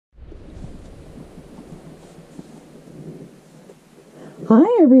Hi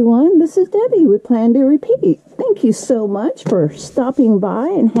everyone, this is Debbie with Plan.Do.Repeat. Thank you so much for stopping by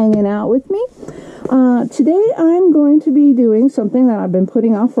and hanging out with me. Today I'm going to be doing something that I've been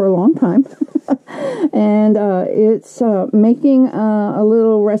putting off for a long time. And it's making a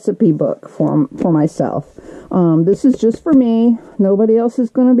little recipe book for myself. This is just for me. Nobody else is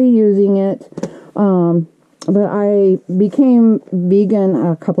going to be using it. But I became vegan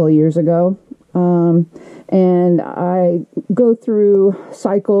a couple of years ago. And I go through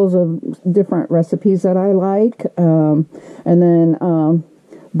cycles of different recipes that I like, and then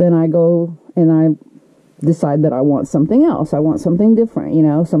I go and I decide that I want something else. I want something different, you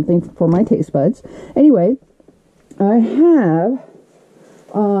know, something for my taste buds. Anyway, I have,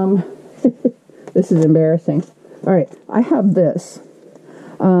 this is embarrassing. All right, I have this.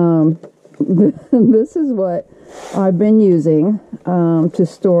 This is what I've been using to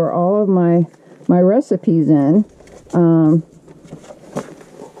store all of my recipes in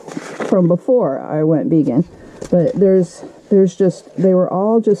from before I went vegan, but there's just, they were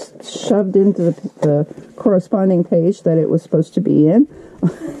all just shoved into the corresponding page that it was supposed to be in.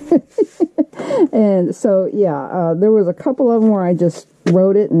 And so yeah, there was a couple of them where I just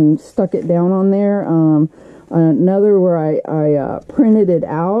wrote it and stuck it down on there. Another where I printed it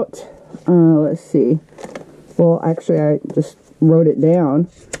out. Let's see, well actually I just wrote it down.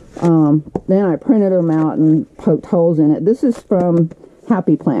 Then I printed them out and poked holes in it. This is from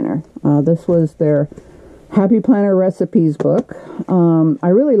Happy Planner. This was their Happy Planner recipes book. I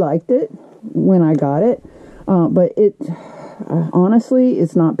really liked it when I got it, but it honestly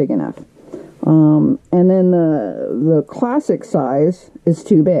it's not big enough. And then the classic size is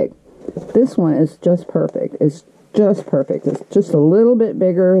too big. This one is just perfect. It's just perfect. It's just a little bit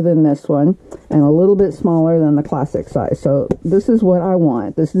bigger than this one and a little bit smaller than the classic size. So this is what I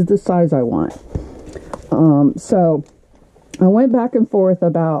want. This is the size I want. So I went back and forth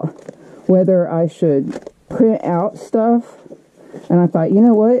about whether I should print out stuff, and I thought, you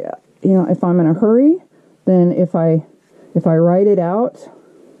know what, you know, if I'm in a hurry, then if I write it out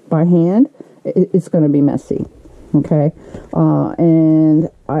by hand, it's going to be messy. Okay, and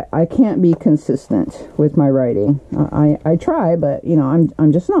I can't be consistent with my writing. I try, but you know,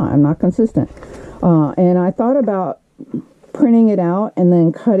 I'm just not. I'm not consistent. And I thought about printing it out and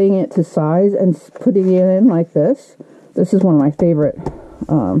then cutting it to size and putting it in like this. This is one of my favorite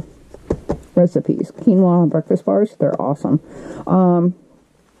recipes. Quinoa breakfast bars. They're awesome.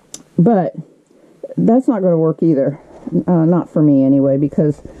 But that's not going to work either. Not for me anyway,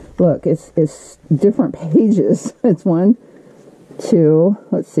 because look, it's different pages. It's 1, 2,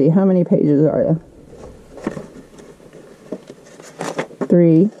 let's see, how many pages are there?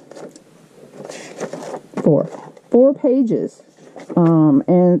 3, 4 pages.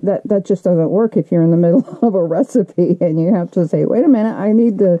 And that just doesn't work if you're in the middle of a recipe and you have to say, wait a minute, I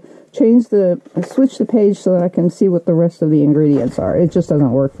need to switch the page so that I can see what the rest of the ingredients are. It just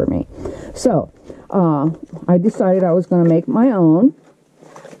doesn't work for me. So I decided I was going to make my own.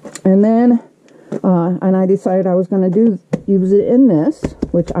 And then, and I decided I was going to use it in this,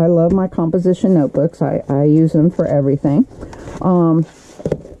 which I love my composition notebooks. I use them for everything.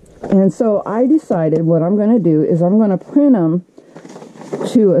 And so I decided what I'm going to do is I'm going to print them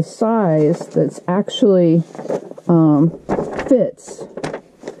to a size that's actually fits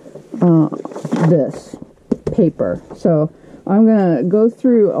this paper. So I'm going to go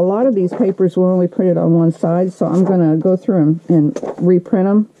through, a lot of these papers were only printed on one side, so I'm going to go through them and reprint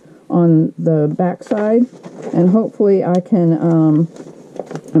them on the back side, and hopefully I can,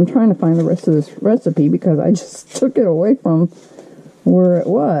 I'm trying to find the rest of this recipe because I just took it away from where it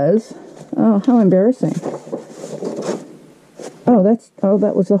was. Oh, how embarrassing. Oh,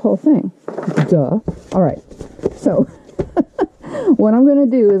 that was the whole thing. Duh. All right. So what I'm going to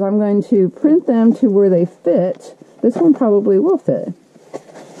do is I'm going to print them to where they fit. This one probably will fit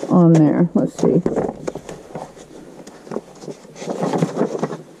on there. Let's see.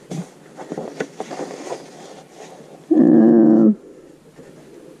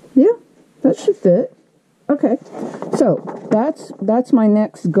 Yeah, that should fit. Okay. So that's my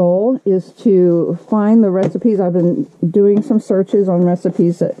next goal, is to find the recipes. I've been doing some searches on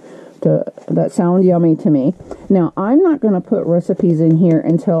recipes that sound yummy to me. Now, I'm not going to put recipes in here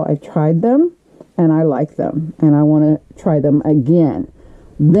until I've tried them and I like them and I want to try them again.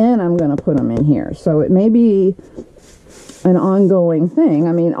 Then I'm going to put them in here. So it may be an ongoing thing.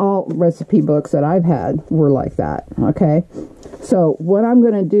 I mean, all recipe books that I've had were like that. Okay. So what I'm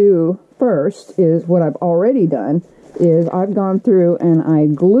going to do first is what I've already done is I've gone through and I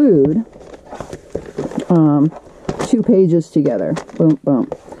glued 2 pages together. Boom, boom.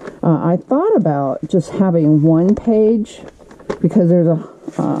 I thought about just having one page because there's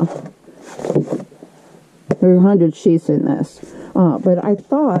 100 sheets in this. But I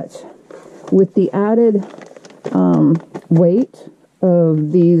thought with the added weight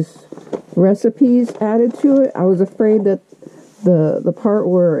of these recipes added to it, I was afraid that the part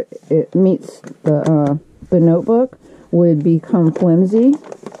where it meets the notebook would become flimsy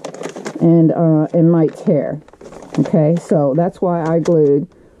and might tear. Okay, so that's why I glued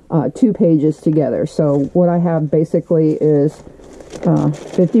 2 pages together. So what I have basically is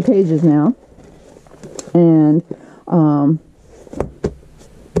 50 pages now. And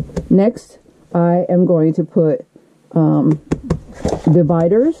next I am going to put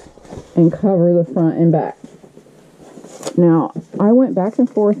dividers and cover the front and back. Now I went back and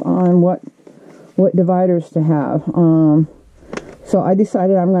forth on what dividers to have. So I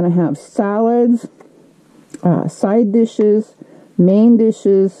decided I'm going to have salads, side dishes, main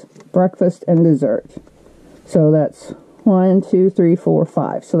dishes, breakfast, and dessert. So that's 1, 2, 3, 4,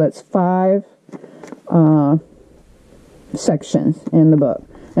 5. So that's 5 sections in the book.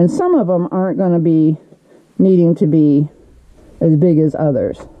 And some of them aren't going to be needing to be as big as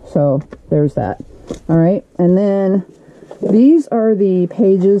others. So there's that. All right. And then these are the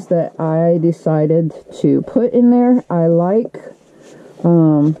pages that I decided to put in there. I like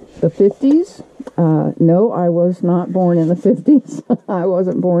the 50s. No, I was not born in the 50s. I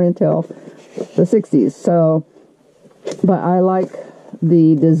wasn't born until the 60s. So, but I like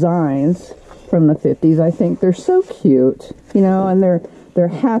the designs from the 50s. I think they're so cute, you know, and they're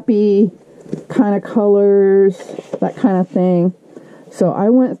happy kind of colors, that kind of thing. So I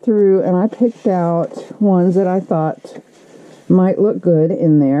went through and I picked out ones that I thought might look good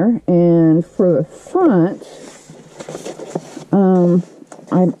in there. And for the front,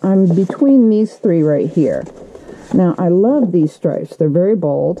 I'm between these 3 right here. Now I love these stripes. They're very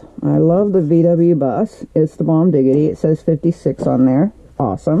bold. I love the VW bus. It's the bomb diggity. It says 56 on there.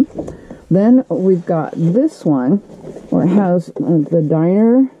 Awesome. Then we've got this one where it has the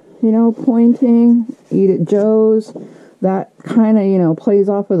diner, you know, pointing, eat at Joe's. That kind of, you know, plays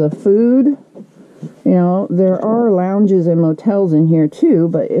off of the food. You know, there are lounges and motels in here too,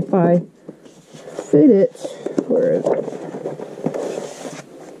 but if I fit it, where is it?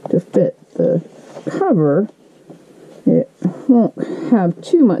 To fit the cover, it won't have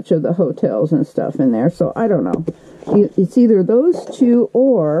too much of the hotels and stuff in there. So I don't know. It's either those 2,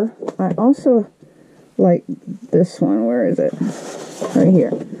 or I also like this one. Where is it? Right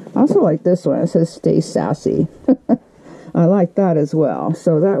here. I also like this one. It says "Stay Sassy." I like that as well.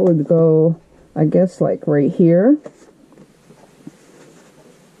 So that would go, I guess, like right here.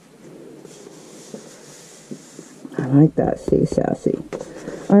 I like that. Stay sassy.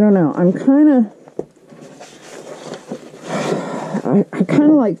 I don't know. I'm kind of, I kind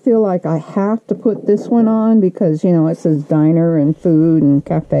of like feel like I have to put this one on because, you know, it says diner and food and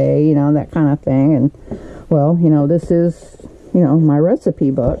cafe, you know, that kind of thing. And well, you know, this is, you know, my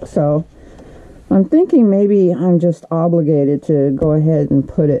recipe book. So I'm thinking maybe I'm just obligated to go ahead and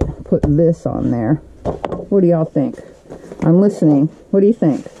put this on there. What do y'all think? I'm listening. What do you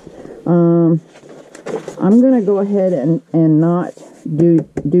think? I'm gonna go ahead and not do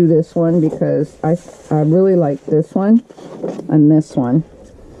this one because I really like this one and this one.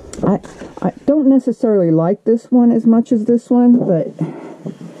 I don't necessarily like this one as much as this one, but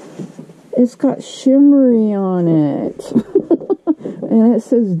it's got shimmery on it. And it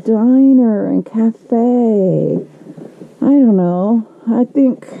says diner and cafe. I don't know. I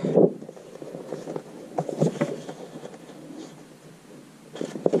think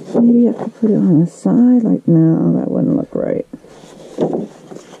maybe I could put it on the side. Like, no, that wouldn't look right.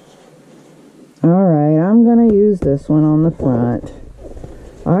 Alright, I'm going to use this one on the front.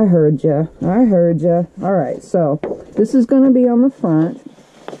 I heard ya. I heard ya. Alright, so this is going to be on the front.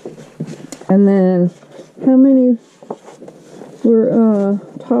 And then, how many were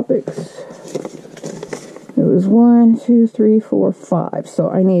topics? It was 1, 2, 3, 4, 5. So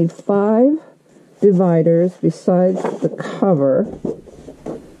I need 5 dividers besides the cover.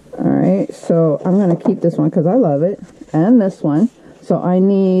 Alright, so I'm going to keep this one because I love it. And this one. So I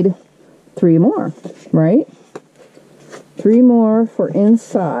need 3 more, right? 3 more for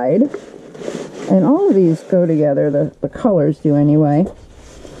inside. And all of these go together. The colors do anyway.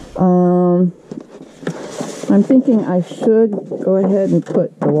 I'm thinking I should go ahead and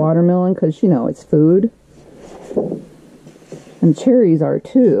put the watermelon because, you know, it's food. And cherries are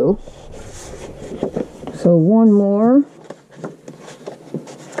too. So 1 more.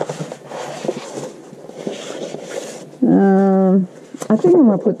 I think I'm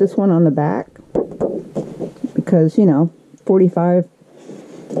going to put this one on the back because, you know, 45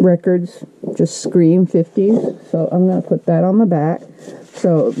 records just scream 50s. So I'm going to put that on the back.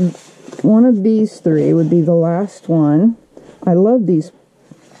 So one of these three would be the last one. I love these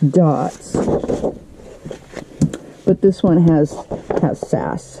dots, but this one has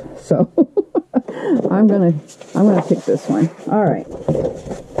sass. So I'm gonna pick this one. All right.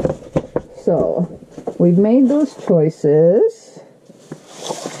 So we've made those choices,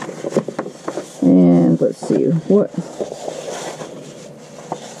 and let's see what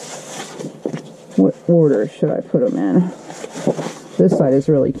order should I put them in. This side is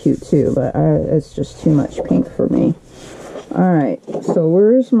really cute too, but it's just too much pink for me. Alright, so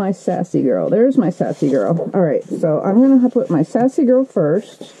where's my sassy girl? There's my sassy girl. Alright, so I'm going to put my sassy girl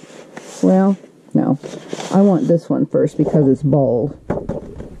first. Well, no. I want this one first because it's bold.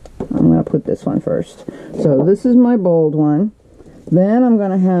 I'm going to put this one first. So this is my bold one. Then I'm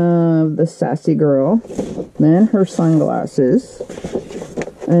going to have the sassy girl. Then her sunglasses.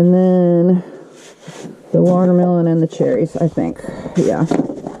 And then the watermelon and the cherries, I think. Yeah.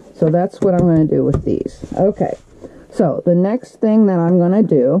 So that's what I'm going to do with these. Okay. So the next thing that I'm going to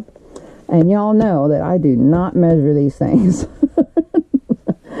do, and y'all know that I do not measure these things.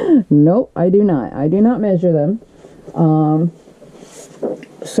 Nope, I do not. I do not measure them.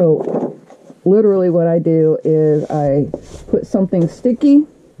 So literally what I do is I put something sticky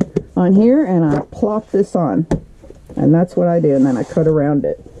on here and I plop this on. And that's what I do. And then I cut around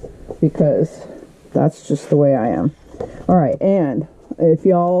it because that's just the way I am. All right, and if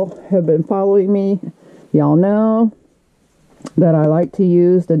y'all have been following me, y'all know that I like to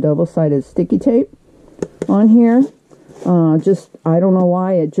use the double-sided sticky tape on here. I don't know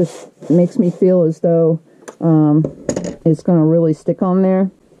why, it just makes me feel as though it's going to really stick on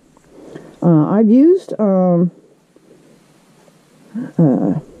there. I've used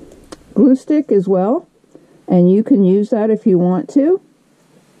glue stick as well, and you can use that if you want to.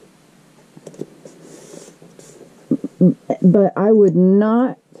 But I would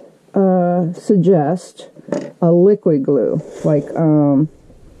not suggest a liquid glue, like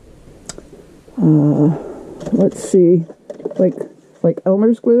let's see, like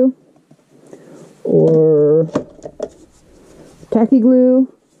Elmer's glue or tacky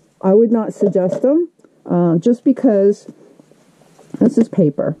glue. I would not suggest them, just because this is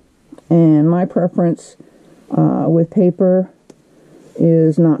paper, and my preference with paper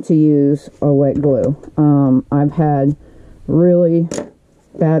is not to use a wet glue. I've had really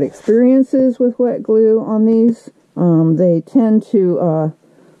bad experiences with wet glue on these. They tend to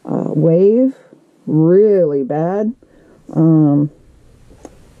wave really bad, and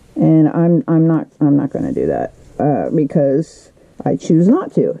I'm not going to do that because I choose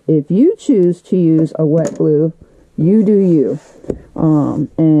not to. If you choose to use a wet glue, you do you,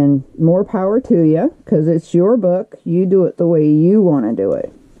 and more power to you, because it's your book. You do it the way you want to do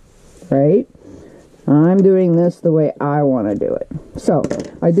it, right? I'm doing this the way I want to do it. So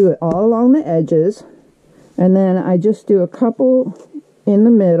I do it all along the edges, and then I just do a couple in the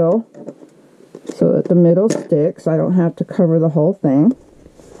middle so that the middle sticks. I don't have to cover the whole thing.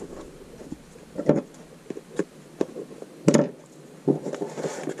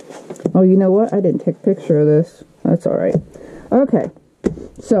 Oh, you know what? I didn't take a picture of this. That's all right. Okay,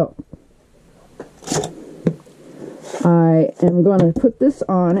 so I am going to put this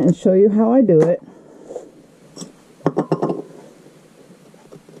on and show you how I do it.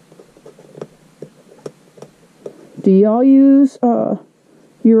 Do y'all use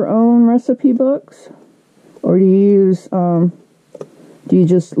your own recipe books, or do you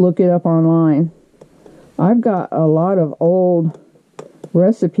just look it up online? I've got a lot of old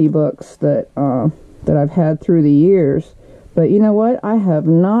recipe books that I've had through the years, but you know what? I have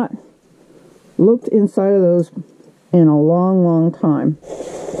not looked inside of those in a long time,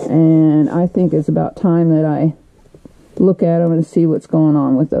 and I think it's about time that I look at them and see what's going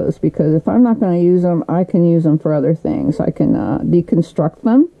on with those, because if I'm not going to use them, I can use them for other things. I can deconstruct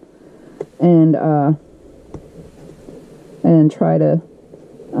them and try to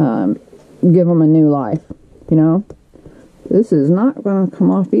give them a new life, you know. This is not going to come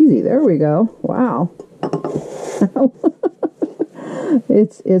off easy. There we go. Wow.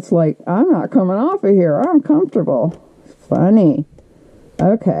 It's like, I'm not coming off of here. I'm comfortable. Funny.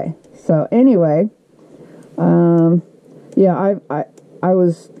 Okay. So anyway, yeah, I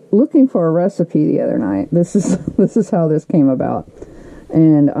was looking for a recipe the other night. This is how this came about.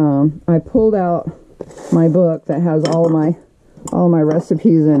 And I pulled out my book that has all my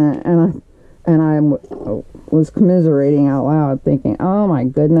recipes in it, and I was commiserating out loud, thinking, oh my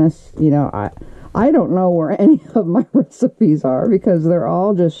goodness, you know, I don't know where any of my recipes are, because they're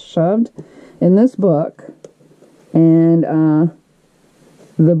all just shoved in this book, and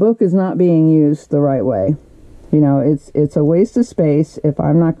the book is not being used the right way. You know, it's a waste of space if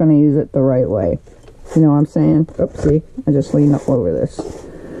I'm not going to use it the right way. You know what I'm saying? Oopsie, I just leaned up over this.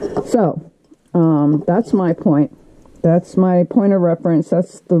 So, that's my point. That's my point of reference.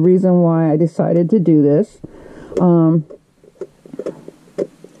 That's the reason why I decided to do this.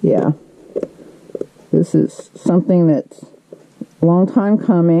 Yeah. This is something that's a long time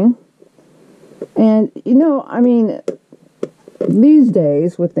coming. And, you know, I mean, these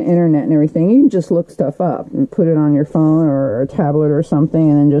days with the internet and everything, you can just look stuff up and put it on your phone or a tablet or something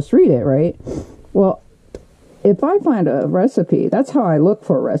and then just read it, right? Well, if I find a recipe, that's how I look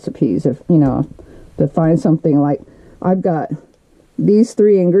for recipes. If, you know, to find something like, I've got these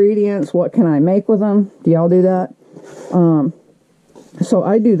 3 ingredients, what can I make with them? Do y'all do that? So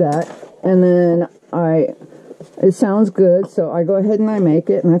I do that, and then it sounds good, so I go ahead and I make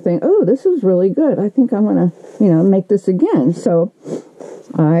it, and I think, oh, this is really good. I think I'm gonna, you know, make this again. So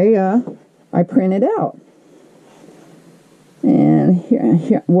I print it out, and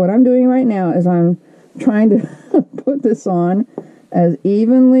here what I'm doing right now is I'm trying to put this on as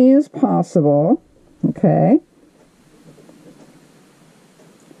evenly as possible. Okay,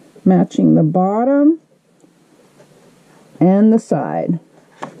 matching the bottom and the side.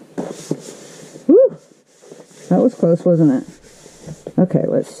 Whew. That was close, wasn't it? Okay,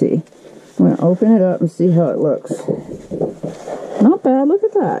 let's see. I'm going to open it up and see how it looks. Not bad. Look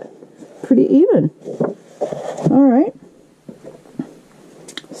at that. Pretty even. All right.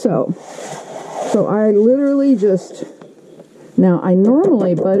 So I literally just... Now, I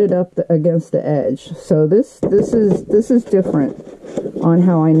normally butt it up against the edge. So this is different on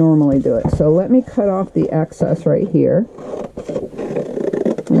how I normally do it. So let me cut off the excess right here.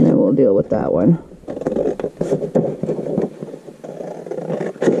 And then we'll deal with that one.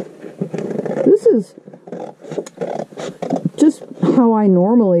 This is just how I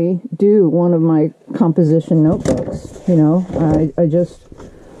normally do one of my composition notebooks. You know,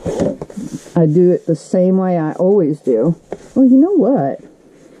 I do it the same way I always do. Well, you know what?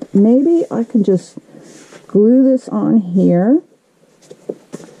 Maybe I can just glue this on here.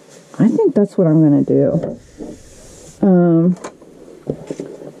 I think that's what I'm going to do. I'm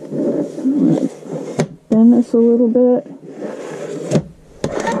going to bend this a little bit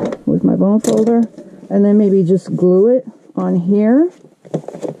with my bone folder, and then maybe just glue it on here,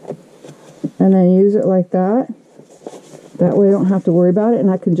 and then use it like that. That way I don't have to worry about it, and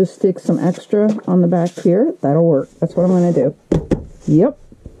I can just stick some extra on the back here. That'll work. That's what I'm going to do. Yep.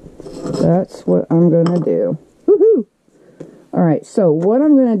 That's what I'm going to do. Woohoo! Alright, so what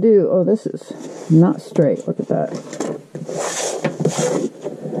I'm going to do... Oh, this is not straight. Look at that.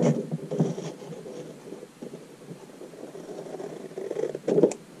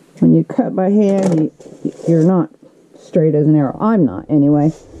 When you cut by hand, you're not straight as an arrow. I'm not,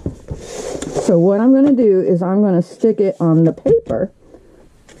 anyway. So what I'm going to do is I'm going to stick it on the paper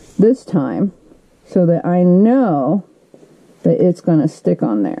this time so that I know that it's going to stick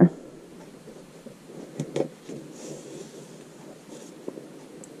on there.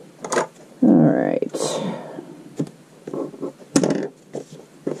 Alright.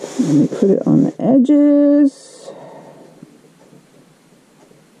 Let me put it on the edges.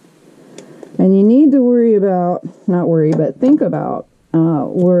 And you need to worry about, not worry, but think about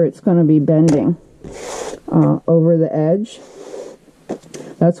where it's going to be bending over the edge.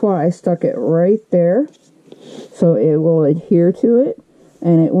 That's why I stuck it right there, so it will adhere to it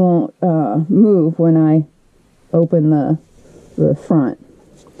and it won't move when I open the front,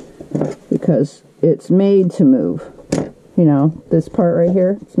 because it's made to move. You know, this part right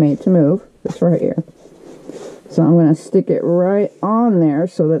here, it's made to move. This right here. So I'm going to stick it right on there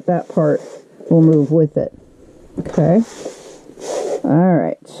so that that part will move with it. Okay.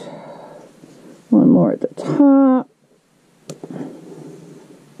 Alright, one more at the top.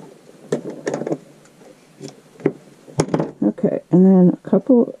 Okay, and then a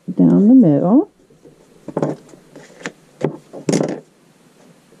couple down the middle. I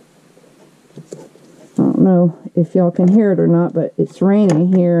don't know if y'all can hear it or not, but it's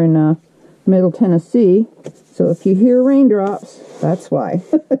raining here in Middle Tennessee. So if you hear raindrops, that's why.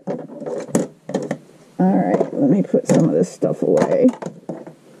 Alright, let me put some of this stuff away.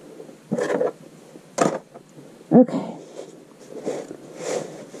 Okay.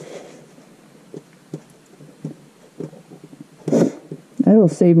 That'll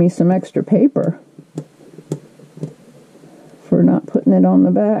save me some extra paper for not putting it on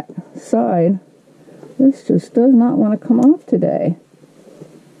the back side. This just does not want to come off today.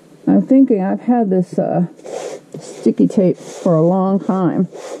 I'm thinking I've had this sticky tape for a long time,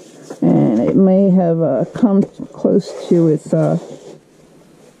 and it may have come close to its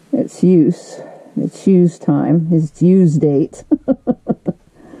use. It's use time. It's use date.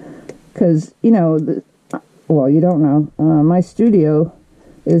 Because, you know, well, you don't know. My studio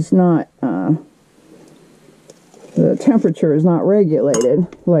is not, the temperature is not regulated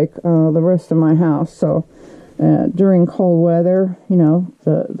like the rest of my house. So during cold weather, you know,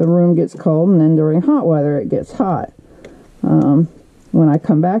 the room gets cold, and then during hot weather it gets hot. When I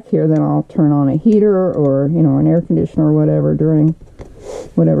come back here, then I'll turn on a heater or, you know, an air conditioner or whatever during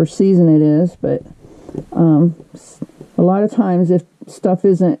whatever season it is. But a lot of times if stuff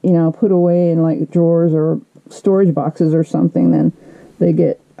isn't, you know, put away in like drawers or storage boxes or something, then they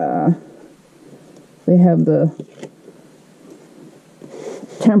get they have the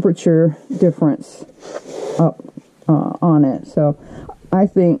temperature difference up on it. So I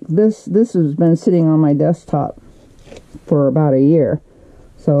think this has been sitting on my desktop for about a year,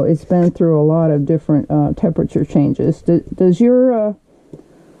 so it's been through a lot of different temperature changes. Does your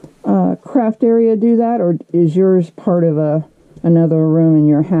craft area do that, or is yours part of another room in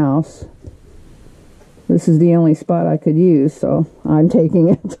your house? This is the only spot I could use, so I'm taking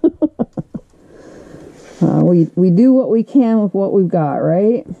it. We do what we can with what we've got,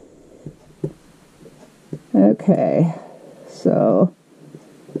 right? Okay, so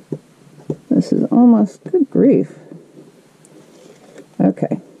this is almost, good grief.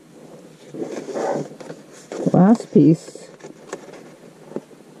 Okay, last piece.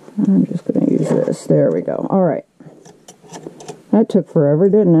 I'm just going to use this. There we go. All right. That took forever,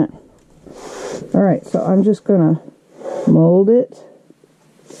 didn't it? All right, so I'm just going to mold it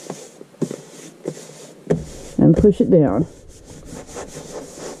and push it down.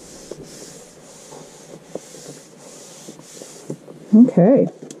 Okay.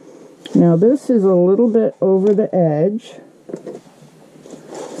 Now this is a little bit over the edge,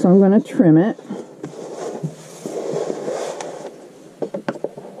 so I'm going to trim it.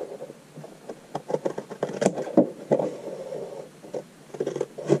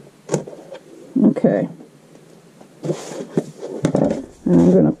 Okay. And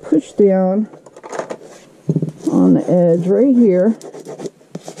I'm going to push down on the edge right here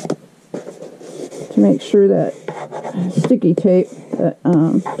to make sure that sticky tape, that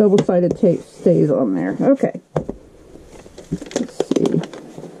double-sided tape stays on there. Okay. Let's see.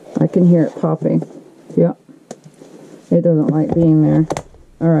 I can hear it popping. Yep. It doesn't like being there.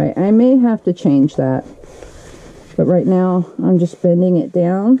 Alright, I may have to change that. But right now, I'm just bending it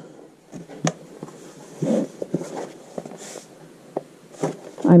down.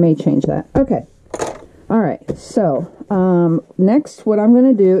 I may change that. Okay. Alright, so next what I'm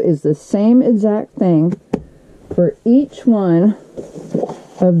going to do is the same exact thing for each one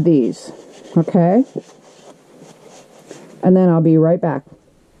of these. Okay? And then I'll be right back.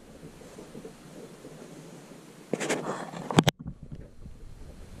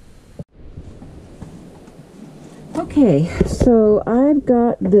 Okay, so I've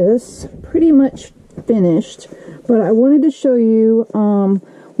got this pretty much finished, but I wanted to show you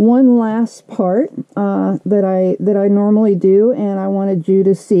one last part that I normally do, and I wanted you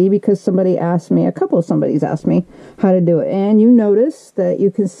to see because somebody asked me, a couple of somebody's asked me how to do it, and you notice that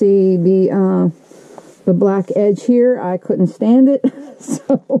you can see the black edge here. I couldn't stand it,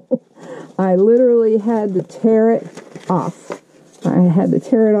 so I literally had to tear it off. I had to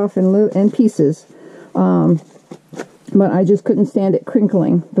tear it off in pieces. But I just couldn't stand it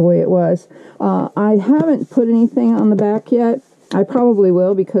crinkling the way it was. I haven't put anything on the back yet. I probably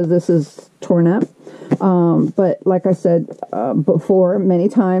will because this is torn up. But like I said before many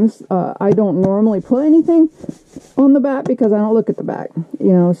times, I don't normally put anything on the back because I don't look at the back.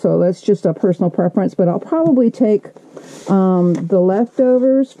 You know, so that's just a personal preference. But I'll probably take the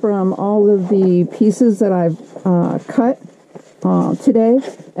leftovers from all of the pieces that I've cut today,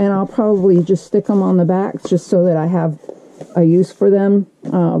 and I'll probably just stick them on the back just so that I have a use for them,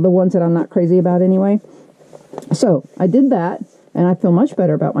 the ones that I'm not crazy about anyway. So I did that, and I feel much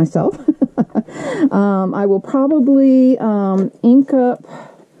better about myself. I will probably ink up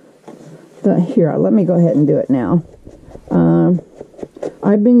here, let me go ahead and do it now.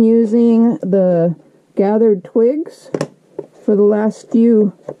 I've been using the gathered twigs for the last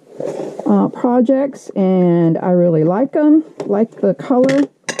few projects, and I really like them, like the color,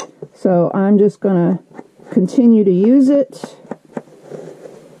 so I'm just gonna continue to use it.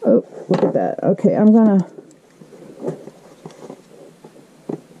 Oh, look at that. Okay, I'm gonna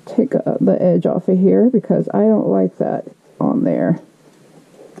take the edge off of here because I don't like that on there.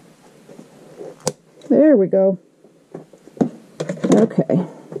 There we go. Okay,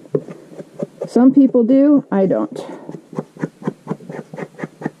 some people do, I don't.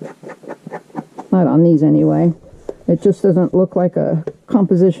 Not on these anyway. It just doesn't look like a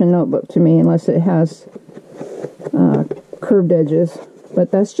composition notebook to me unless it has curved edges.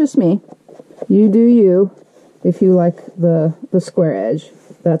 But that's just me. You do you. If you like the square edge,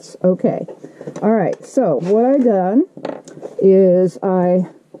 that's okay. All right, so what I done is I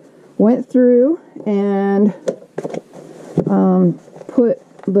went through and put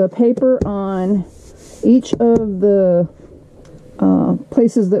the paper on each of the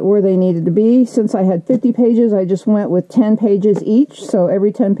places that where they needed to be. Since I had 50 pages, I just went with 10 pages each. So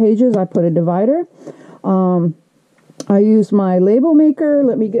every 10 pages, I put a divider. I used my label maker.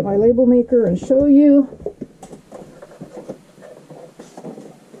 Let me get my label maker and show you.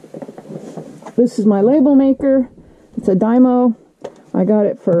 This is my label maker. It's a Dymo. I got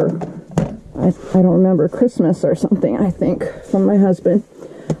it for, I don't remember, Christmas or something, I think, from my husband.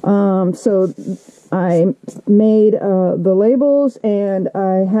 So I made the labels, and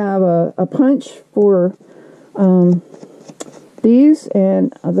I have a punch for these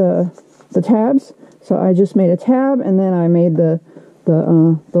and the tabs. So I just made a tab, and then I made the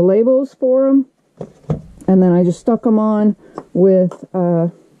labels for them, and then I just stuck them on with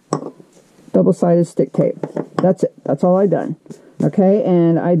double-sided stick tape. That's it. That's all I done. Okay,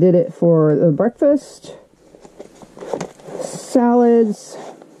 and I did it for the breakfast, salads,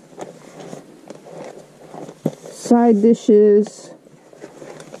 side dishes,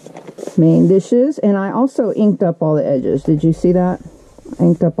 main dishes, and I also inked up all the edges. Did you see that? I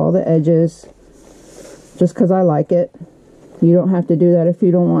inked up all the edges just because I like it. You don't have to do that if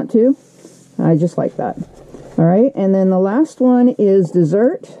you don't want to. I just like that. All right, and then the last one is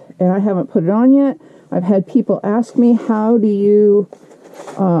dessert, and I haven't put it on yet. I've had people ask me, how do you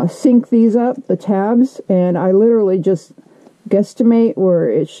sync these up, the tabs, and I literally just guesstimate where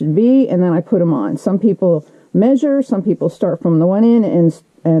it should be, and then I put them on. Some people measure, some people start from the one end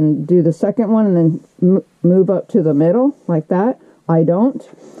and do the second one and then move up to the middle like that. I don't.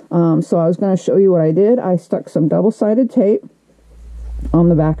 So I was going to show you what I did. I stuck some double-sided tape on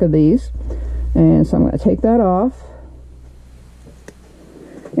the back of these, and so I'm going to take that off,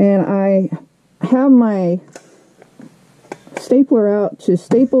 and I have my stapler out to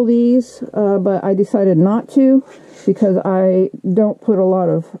staple these, but I decided not to because I don't put a lot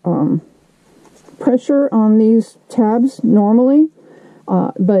of pressure on these tabs normally,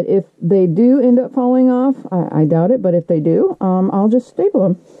 but if they do end up falling off, I doubt it, but if they do, I'll just staple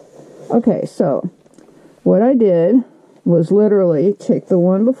them. Okay, so what I did was literally take the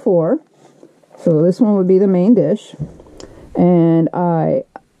one before, so this one would be the main dish, and I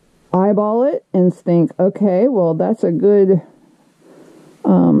eyeball it and think, okay, well, that's a good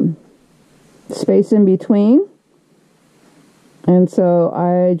space in between, and so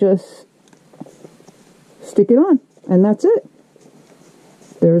I just stick it on, and that's it.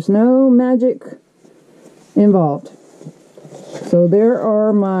 There's no magic involved. So there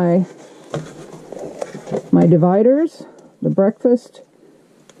are my dividers: the breakfast,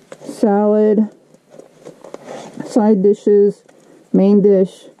 salad, side dishes, main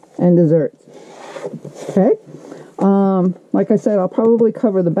dish, and dessert. Okay. Like I said, I'll probably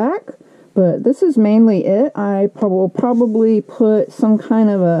cover the back, but this is mainly it. I will probably put some kind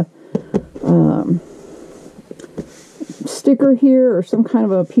of a sticker here, or some kind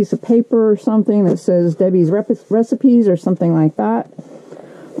of a piece of paper or something that says Debbi's recipes or something like that.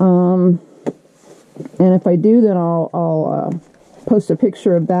 And if I do, then I'll post a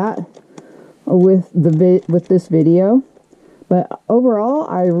picture of that with this video. But overall,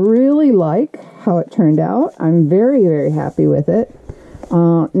 I really like how it turned out. I'm very, very happy with it.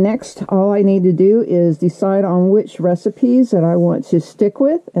 Next, all I need to do is decide on which recipes that I want to stick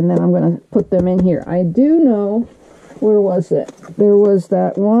with, and then I'm going to put them in here. I do know, where was it? There was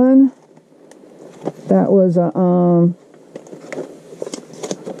that one that was a,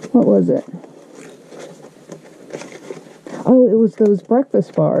 what was it? Oh, it was those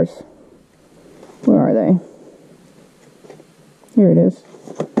breakfast bars. Where are they? Here it is.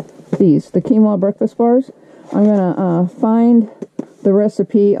 These, the quinoa breakfast bars. I'm going to find the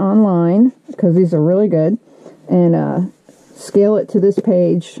recipe online, because these are really good, and scale it to this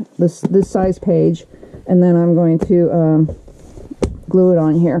page, this size page, and then I'm going to glue it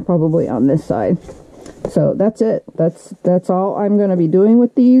on here, probably on this side. So that's it. That's all I'm going to be doing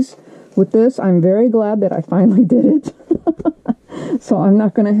with these. With this, I'm very glad that I finally did it. So I'm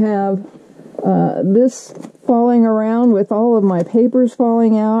not going to have this falling around with all of my papers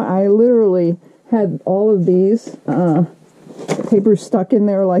falling out. I literally had all of these papers stuck in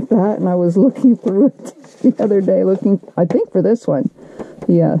there like that, and I was looking through it the other day, looking, I think, for this one,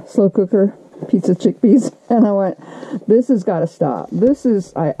 the slow cooker pizza chickpeas, and I went, this has got to stop. This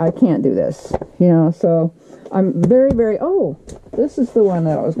is, I can't do this, you know. So I'm very, very, oh, This is the one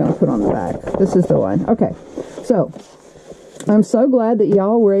that I was going to put on the back. This is the one. Okay, so I'm so glad that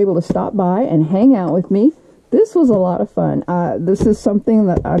y'all were able to stop by and hang out with me. This was a lot of fun. This is something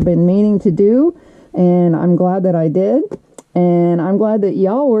that I've been meaning to do, and I'm glad that I did. And I'm glad that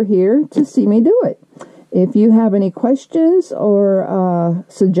y'all were here to see me do it. If you have any questions or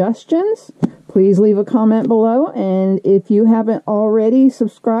suggestions, please leave a comment below. And if you haven't already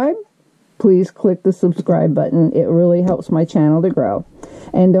subscribed, please click the subscribe button. It really helps my channel to grow.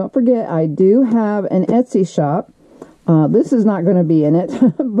 And don't forget, I do have an Etsy shop. This is not going to be in it,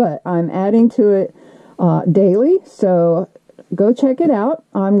 but I'm adding to it daily. So go check it out.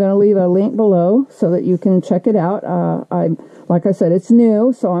 I'm going to leave a link below so that you can check it out. Like I said, it's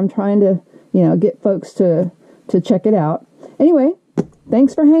new, so I'm trying to, get folks to check it out. Anyway,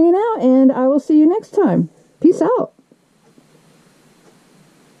 thanks for hanging out, and I will see you next time. Peace out.